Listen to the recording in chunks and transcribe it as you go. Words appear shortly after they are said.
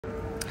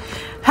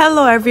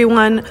Hello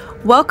everyone,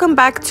 welcome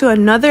back to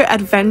another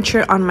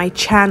adventure on my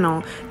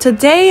channel.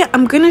 Today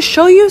I'm going to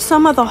show you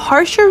some of the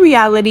harsher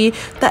reality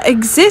that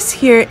exists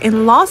here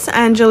in Los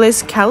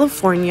Angeles,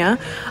 California.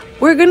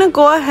 We're going to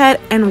go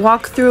ahead and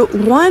walk through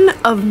one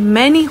of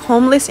many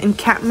homeless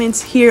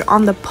encampments here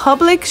on the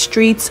public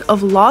streets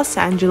of Los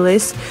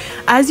Angeles.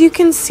 As you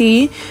can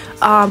see,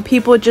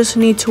 people just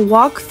need to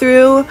walk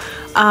through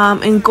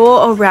and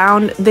go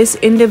around this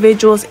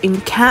individual's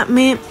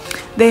encampment.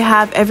 They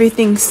have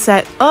everything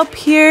set up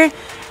here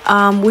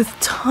with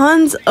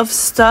tons of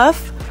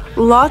stuff,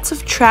 lots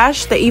of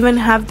trash. They even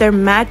have their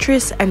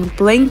mattress and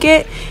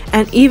blanket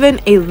and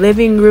even a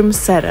living room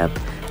setup.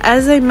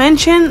 As I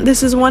mentioned,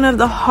 this is one of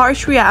the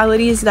harsh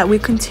realities that we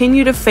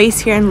continue to face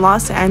here in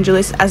Los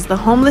Angeles as the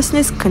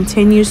homelessness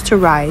continues to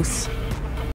rise.